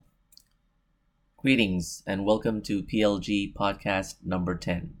Greetings and welcome to PLG podcast number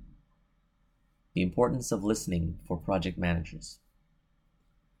 10. The importance of listening for project managers.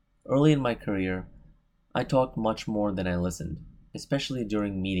 Early in my career, I talked much more than I listened, especially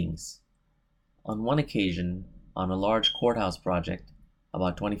during meetings. On one occasion, on a large courthouse project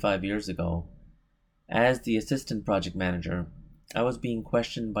about 25 years ago, as the assistant project manager, I was being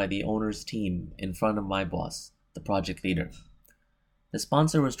questioned by the owner's team in front of my boss, the project leader. The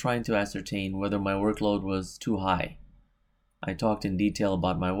sponsor was trying to ascertain whether my workload was too high. I talked in detail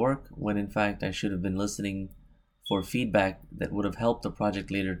about my work when in fact I should have been listening for feedback that would have helped the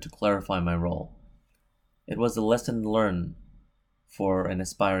project leader to clarify my role. It was a lesson learned for an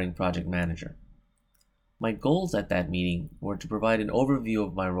aspiring project manager. My goals at that meeting were to provide an overview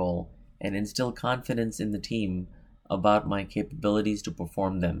of my role and instill confidence in the team about my capabilities to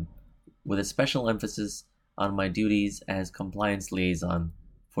perform them, with a special emphasis on my duties as compliance liaison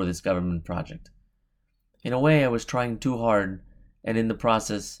for this government project. In a way, I was trying too hard and in the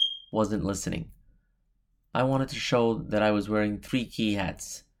process wasn't listening. I wanted to show that I was wearing 3 key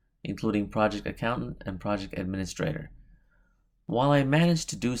hats, including project accountant and project administrator. While I managed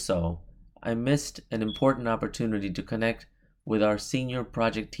to do so, I missed an important opportunity to connect with our senior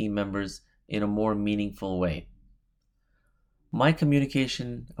project team members in a more meaningful way. My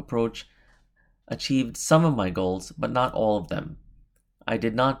communication approach achieved some of my goals, but not all of them. I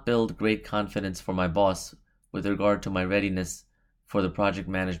did not build great confidence for my boss with regard to my readiness for the project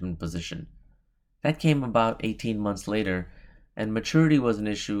management position. That came about 18 months later, and maturity was an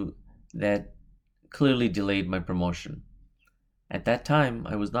issue that clearly delayed my promotion. At that time,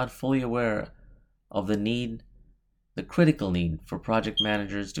 I was not fully aware of the critical need for project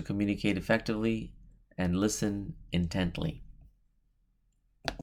managers to communicate effectively and listen intently.